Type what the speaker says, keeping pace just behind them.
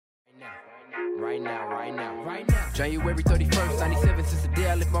Right now. January 31st, 97, since the day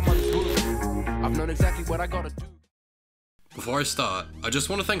I left my mother's womb. I've known exactly what I gotta do. Before I start, I just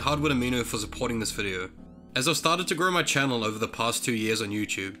want to thank Hardwood Amino for supporting this video. As I've started to grow my channel over the past 2 years on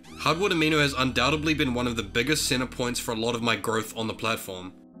YouTube, Hardwood Amino has undoubtedly been one of the biggest center points for a lot of my growth on the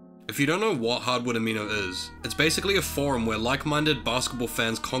platform. If you don't know what Hardwood Amino is, it's basically a forum where like-minded basketball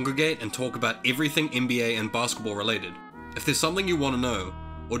fans congregate and talk about everything NBA and basketball related. If there's something you want to know,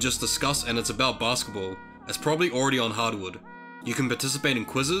 or just discuss and it's about basketball, it's probably already on Hardwood. You can participate in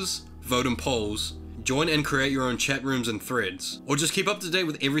quizzes, vote in polls, join and create your own chat rooms and threads, or just keep up to date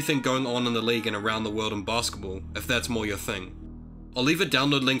with everything going on in the league and around the world in basketball, if that's more your thing. I'll leave a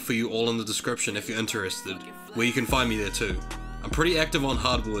download link for you all in the description if you're interested, where you can find me there too. I'm pretty active on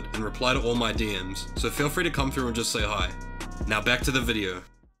Hardwood and reply to all my DMs, so feel free to come through and just say hi. Now back to the video.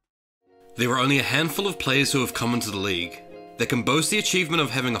 There are only a handful of players who have come into the league that can boast the achievement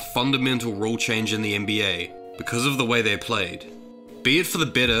of having a fundamental rule change in the NBA because of the way they played, be it for the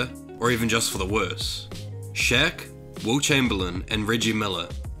better or even just for the worse. Shaq, Wilt Chamberlain, and Reggie Miller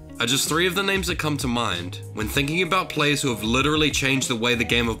are just three of the names that come to mind when thinking about players who have literally changed the way the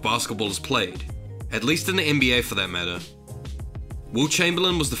game of basketball is played, at least in the NBA for that matter. Wilt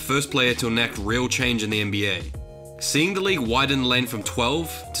Chamberlain was the first player to enact real change in the NBA, seeing the league widen the lane from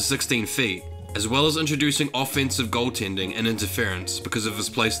 12 to 16 feet, as well as introducing offensive goaltending and interference because of his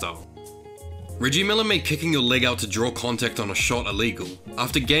playstyle. Reggie Miller made kicking your leg out to draw contact on a shot illegal,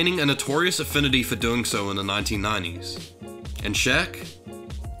 after gaining a notorious affinity for doing so in the 1990s. And Shaq?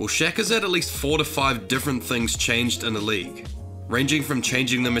 Well, Shaq has had at least 4 to 5 different things changed in the league, ranging from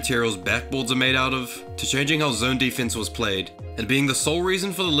changing the materials backboards are made out of, to changing how zone defense was played, and being the sole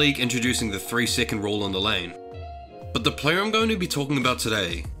reason for the league introducing the 3-second rule in the lane. But the player I'm going to be talking about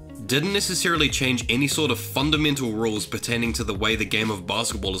today didn't necessarily change any sort of fundamental rules pertaining to the way the game of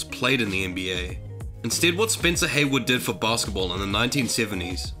basketball is played in the NBA. Instead, what Spencer Haywood did for basketball in the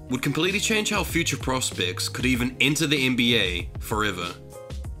 1970s would completely change how future prospects could even enter the NBA forever.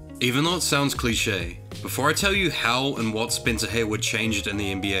 Even though it sounds cliche, before I tell you how and what Spencer Haywood changed in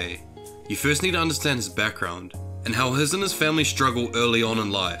the NBA, you first need to understand his background, and how his and his family's struggle early on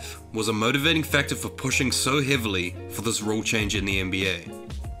in life was a motivating factor for pushing so heavily for this rule change in the NBA.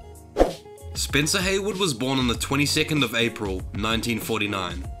 Spencer Haywood was born on the 22nd of April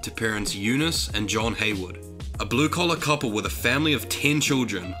 1949 to parents Eunice and John Haywood, a blue-collar couple with a family of 10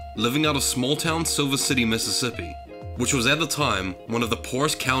 children living out of small-town Silver City, Mississippi, which was at the time one of the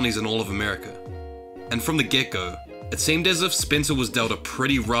poorest counties in all of America. And from the get-go, it seemed as if Spencer was dealt a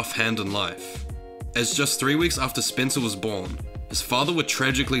pretty rough hand in life, as just 3 weeks after Spencer was born, his father would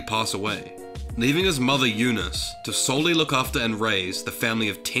tragically pass away, leaving his mother Eunice to solely look after and raise the family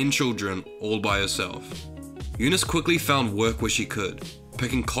of 10 children all by herself. Eunice quickly found work where she could,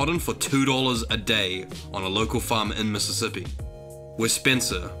 picking cotton for $2 a day on a local farm in Mississippi, where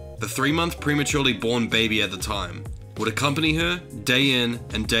Spencer, the 3-month prematurely born baby at the time, would accompany her day in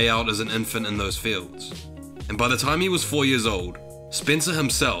and day out as an infant in those fields. And by the time he was 4 years old, Spencer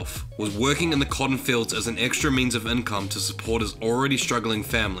himself was working in the cotton fields as an extra means of income to support his already struggling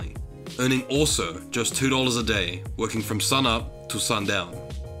family, earning also just $2 a day, working from sunup to sundown.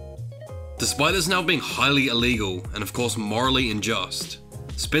 Despite this now being highly illegal and of course morally unjust,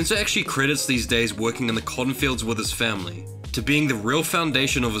 Spencer actually credits these days working in the cotton fields with his family to being the real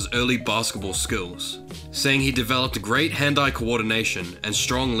foundation of his early basketball skills, saying he developed great hand-eye coordination and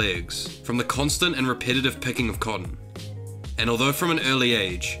strong legs from the constant and repetitive picking of cotton. And although from an early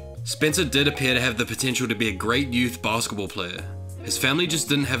age, Spencer did appear to have the potential to be a great youth basketball player, his family just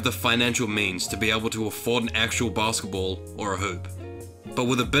didn't have the financial means to be able to afford an actual basketball or a hoop. But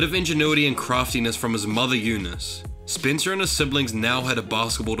with a bit of ingenuity and craftiness from his mother Eunice, Spencer and his siblings now had a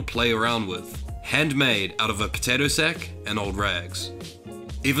basketball to play around with, handmade out of a potato sack and old rags.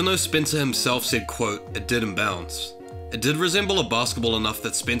 Even though Spencer himself said, quote, "it didn't bounce," it did resemble a basketball enough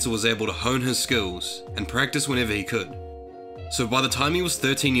that Spencer was able to hone his skills and practice whenever he could. So by the time he was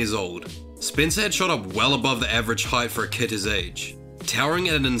 13 years old, Spencer had shot up well above the average height for a kid his age, towering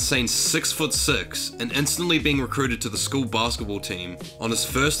at an insane 6'6" and instantly being recruited to the school basketball team on his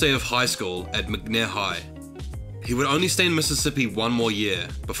first day of high school at McNair High. He would only stay in Mississippi 1 more year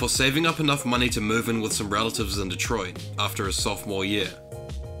before saving up enough money to move in with some relatives in Detroit after his sophomore year.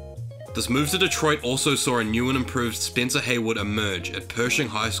 This move to Detroit also saw a new and improved Spencer Haywood emerge at Pershing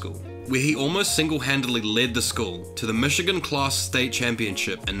High School, where he almost single-handedly led the school to the Michigan Class State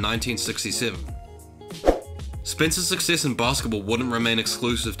Championship in 1967. Spencer's success in basketball wouldn't remain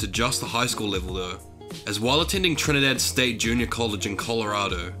exclusive to just the high school level though, as while attending Trinidad State Junior College in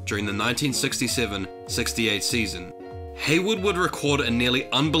Colorado during the 1967-68 season, Haywood would record a nearly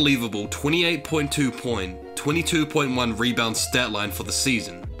unbelievable 28.2 point, 22.1 rebound stat line for the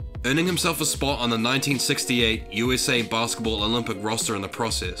season, earning himself a spot on the 1968 USA Basketball Olympic roster in the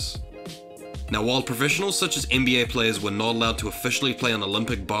process. Now, while professionals such as NBA players were not allowed to officially play on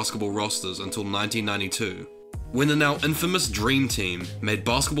Olympic basketball rosters until 1992, when the now infamous Dream Team made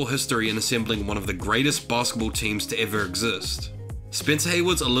basketball history in assembling one of the greatest basketball teams to ever exist, Spencer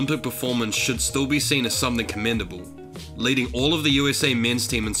Haywood's Olympic performance should still be seen as something commendable, leading all of the USA men's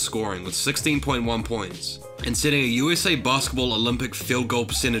team in scoring with 16.1 points, and setting a USA Basketball Olympic field goal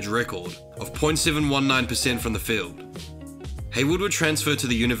percentage record of .719% from the field. Haywood would transfer to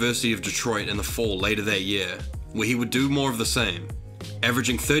the University of Detroit in the fall later that year, where he would do more of the same,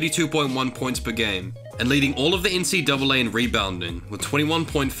 averaging 32.1 points per game, and leading all of the NCAA in rebounding with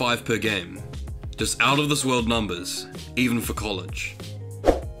 21.5 per game. Just out of this world numbers, even for college.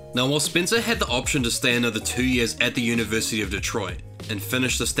 Now, while Spencer had the option to stay another 2 years at the University of Detroit and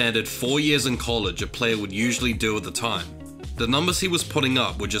finish the standard 4 years in college a player would usually do at the time, the numbers he was putting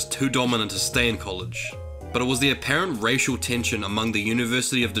up were just too dominant to stay in college. But it was the apparent racial tension among the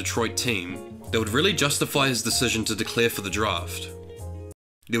University of Detroit team that would really justify his decision to declare for the draft.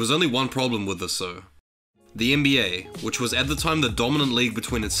 There was only one problem with this though. The NBA, which was at the time the dominant league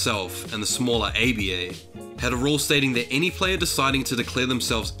between itself and the smaller ABA, had a rule stating that any player deciding to declare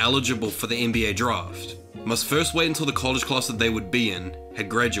themselves eligible for the NBA draft must first wait until the college class that they would be in had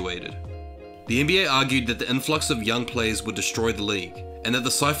graduated. The NBA argued that the influx of young players would destroy the league, and that the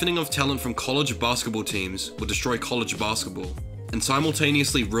siphoning of talent from college basketball teams would destroy college basketball, and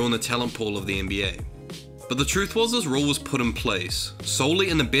simultaneously ruin the talent pool of the NBA. But the truth was, this rule was put in place solely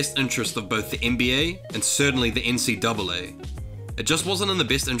in the best interest of both the NBA and certainly the NCAA. It just wasn't in the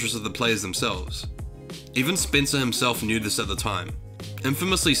best interest of the players themselves. Even Spencer himself knew this at the time,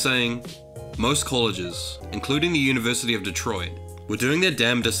 infamously saying, "Most colleges, including the University of Detroit, were doing their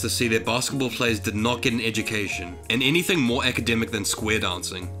damnedest to see their basketball players did not get an education and anything more academic than square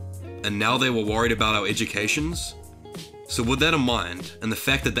dancing, and now they were worried about our educations?" So with that in mind, and the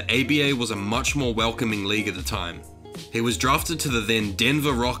fact that the ABA was a much more welcoming league at the time, he was drafted to the then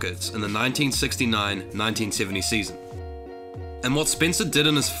Denver Rockets in the 1969-1970 season. And what Spencer did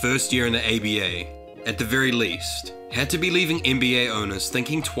in his first year in the ABA, at the very least, had to be leaving NBA owners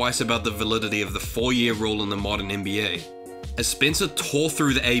thinking twice about the validity of the 4-year rule in the modern NBA, as Spencer tore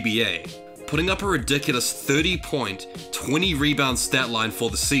through the ABA, putting up a ridiculous 30-point, 20-rebound stat line for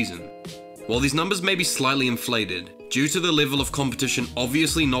the season. While these numbers may be slightly inflated, due to the level of competition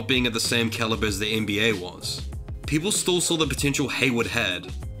obviously not being at the same caliber as the NBA was, people still saw the potential Haywood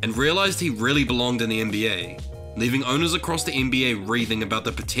had, and realized he really belonged in the NBA, leaving owners across the NBA breathing about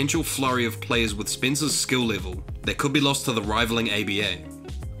the potential flurry of players with Spencer's skill level that could be lost to the rivaling ABA.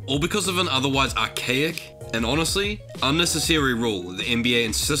 All because of an otherwise archaic, and honestly, unnecessary rule the NBA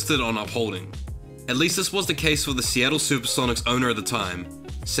insisted on upholding. At least this was the case for the Seattle Supersonics owner at the time,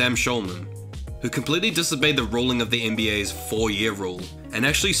 Sam Schulman, who completely disobeyed the ruling of the NBA's 4-year rule, and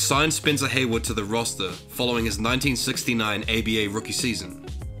actually signed Spencer Haywood to the roster following his 1969 ABA rookie season.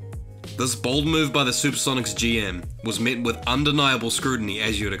 This bold move by the Supersonics GM was met with undeniable scrutiny,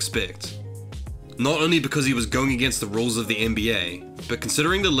 as you would expect. Not only because he was going against the rules of the NBA, but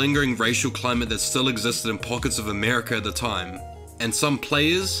considering the lingering racial climate that still existed in pockets of America at the time, and some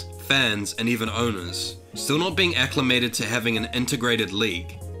players, fans, and even owners still not being acclimated to having an integrated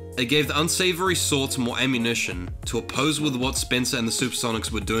league. It gave the unsavory sorts more ammunition to oppose with what Spencer and the Supersonics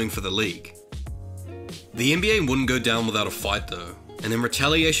were doing for the league. The NBA wouldn't go down without a fight though, and in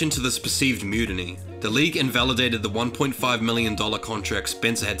retaliation to this perceived mutiny, the league invalidated the $1.5 million contract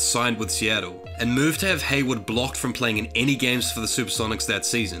Spencer had signed with Seattle, and moved to have Haywood blocked from playing in any games for the Supersonics that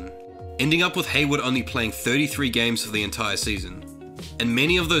season, ending up with Haywood only playing 33 games for the entire season. And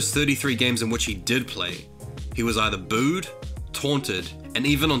many of those 33 games in which he did play, he was either booed, taunted, and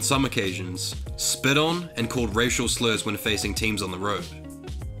even on some occasions, spit on and called racial slurs when facing teams on the road.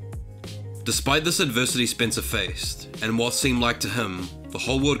 Despite this adversity Spencer faced, and what seemed like to him, the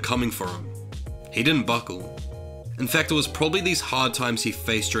whole world coming for him, he didn't buckle. In fact, it was probably these hard times he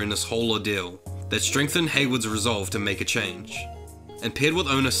faced during this whole ordeal that strengthened Haywood's resolve to make a change. And paired with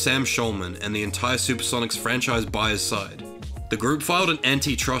owner Sam Schulman and the entire Supersonics franchise by his side, the group filed an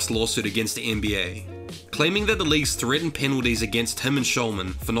antitrust lawsuit against the NBA, claiming that the league's threatened penalties against him and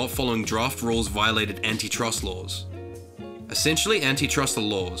Schulman for not following draft rules violated antitrust laws. Essentially antitrust are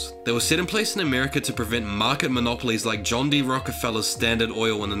laws that were set in place in America to prevent market monopolies like John D. Rockefeller's Standard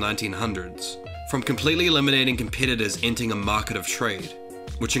Oil in the 1900s from completely eliminating competitors entering a market of trade,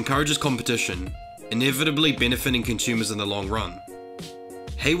 which encourages competition, inevitably benefiting consumers in the long run.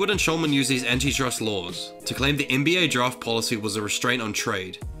 Haywood and Shulman used these antitrust laws to claim the NBA draft policy was a restraint on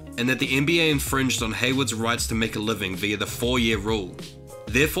trade, and that the NBA infringed on Haywood's rights to make a living via the 4-year rule,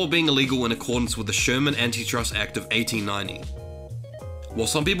 therefore being illegal in accordance with the Sherman Antitrust Act of 1890. While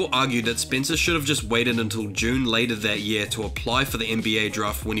some people argued that Spencer should have just waited until June later that year to apply for the NBA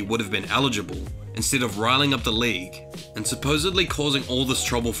draft when he would have been eligible, instead of riling up the league, and supposedly causing all this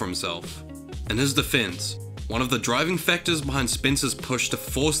trouble for himself. In his defense, one of the driving factors behind Spencer's push to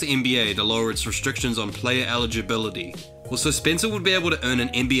force the NBA to lower its restrictions on player eligibility was so Spencer would be able to earn an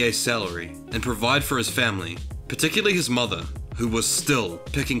NBA salary and provide for his family, particularly his mother, who was still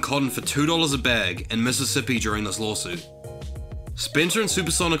picking cotton for $2 a bag in Mississippi during this lawsuit. Spencer and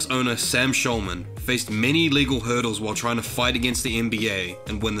Supersonics owner Sam Shulman faced many legal hurdles while trying to fight against the NBA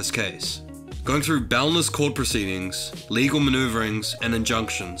and win this case, going through boundless court proceedings, legal maneuverings, and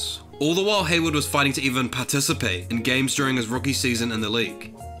injunctions, all the while Haywood was fighting to even participate in games during his rookie season in the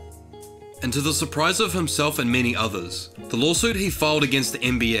league. And to the surprise of himself and many others, the lawsuit he filed against the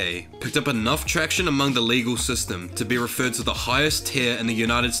NBA picked up enough traction among the legal system to be referred to the highest tier in the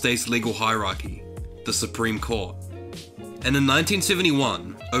United States legal hierarchy, the Supreme Court. And in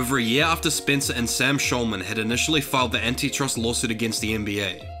 1971, over a year after Spencer and Sam Shulman had initially filed the antitrust lawsuit against the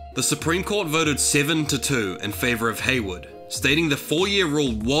NBA, the Supreme Court voted 7-2 in favor of Haywood, stating the 4-year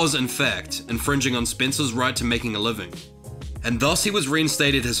rule was in fact infringing on Spencer's right to making a living. And thus he was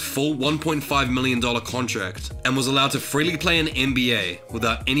reinstated his full $1.5 million contract and was allowed to freely play in the NBA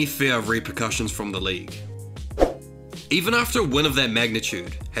without any fear of repercussions from the league. Even after a win of that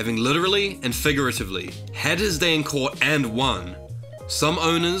magnitude, having literally and figuratively had his day in court and won, some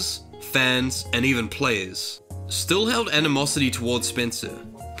owners, fans, and even players still held animosity towards Spencer,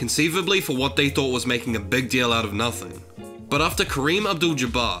 conceivably for what they thought was making a big deal out of nothing. But after Kareem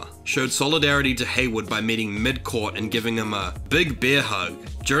Abdul-Jabbar showed solidarity to Haywood by meeting mid-court and giving him a big bear hug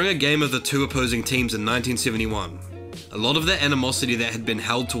during a game of the two opposing teams in 1971, a lot of that animosity that had been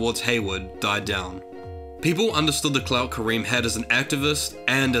held towards Haywood died down. People understood the clout Kareem had as an activist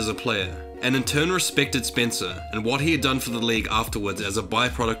and as a player, and in turn respected Spencer and what he had done for the league afterwards as a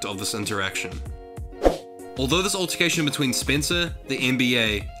byproduct of this interaction. Although this altercation between Spencer, the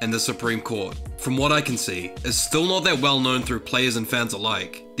NBA, and the Supreme Court, from what I can see, is still not that well known through players and fans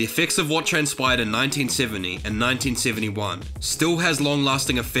alike, the effects of what transpired in 1970 and 1971 still has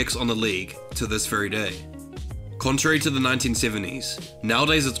long-lasting effects on the league to this very day. Contrary to the 1970s,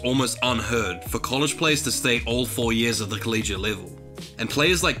 nowadays it's almost unheard for college players to stay all 4 years at the collegiate level. And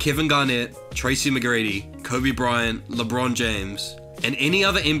players like Kevin Garnett, Tracy McGrady, Kobe Bryant, LeBron James, and any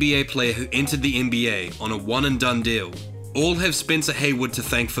other NBA player who entered the NBA on a one-and-done deal all have Spencer Haywood to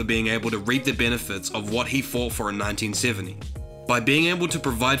thank for being able to reap the benefits of what he fought for in 1970, by being able to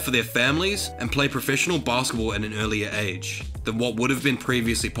provide for their families and play professional basketball at an earlier age than what would have been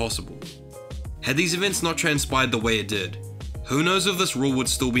previously possible. Had these events not transpired the way it did, who knows if this rule would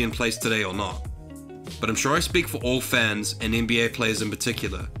still be in place today or not. But I'm sure I speak for all fans and NBA players in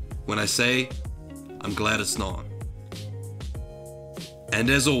particular when I say, I'm glad it's not. And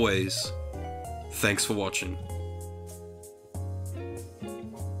as always, thanks for watching.